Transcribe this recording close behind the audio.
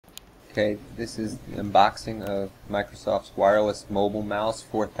Okay, this is the unboxing of Microsoft's wireless mobile mouse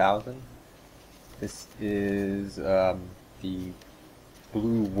 4000. This is the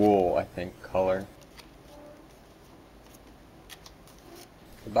blue wool, I think, color.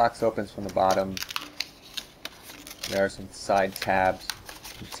 The box opens from the bottom. There are some side tabs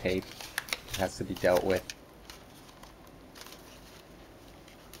and tape that has to be dealt with.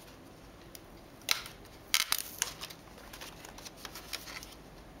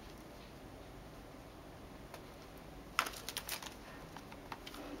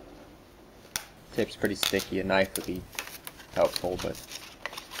 Tape's pretty sticky. A knife would be helpful, but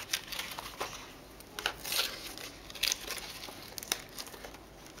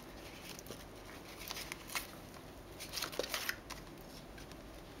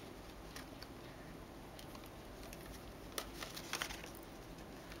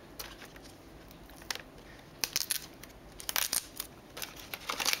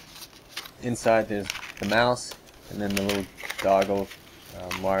inside there's the mouse and then the little dongle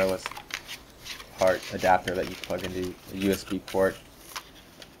wireless part adapter that you plug into a USB port.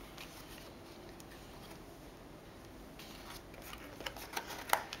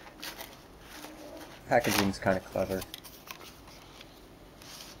 Packaging is kind of clever.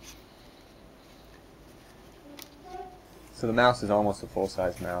 So the mouse is almost a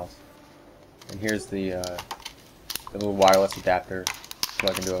full-size mouse, and here's the little wireless adapter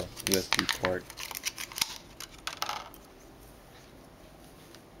plug into a USB port.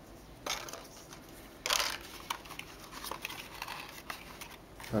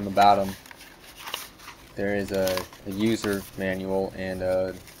 On the bottom there is a user manual and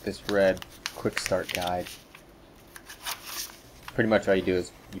this red quick start guide. Pretty much all you do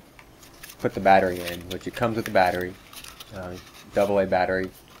is you put the battery in, which it comes with the battery, AA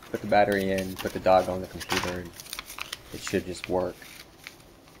battery. Put the battery in, put the dongle on the computer, and it should just work.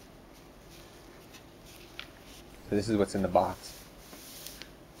 So this is what's in the box.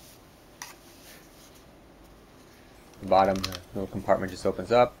 The bottom little compartment just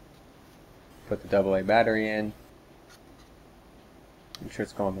opens up. Put the AA battery in. Make sure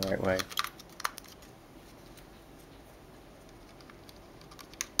it's going the right way.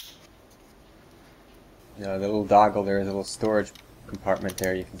 The little dongle, there is a little storage compartment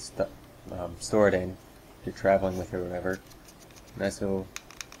there you can store it in if you're traveling with it or whatever. Nice little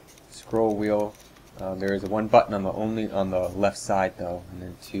scroll wheel. There is one button only on the left side though, and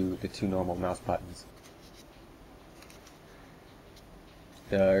then the two normal mouse buttons.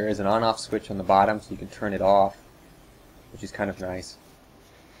 There is an on-off switch on the bottom, so you can turn it off, which is kind of nice.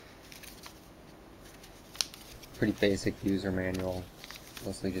 Pretty basic user manual,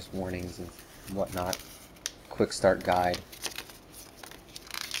 mostly just warnings and whatnot. Quick start guide.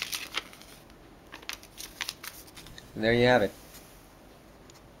 And there you have it.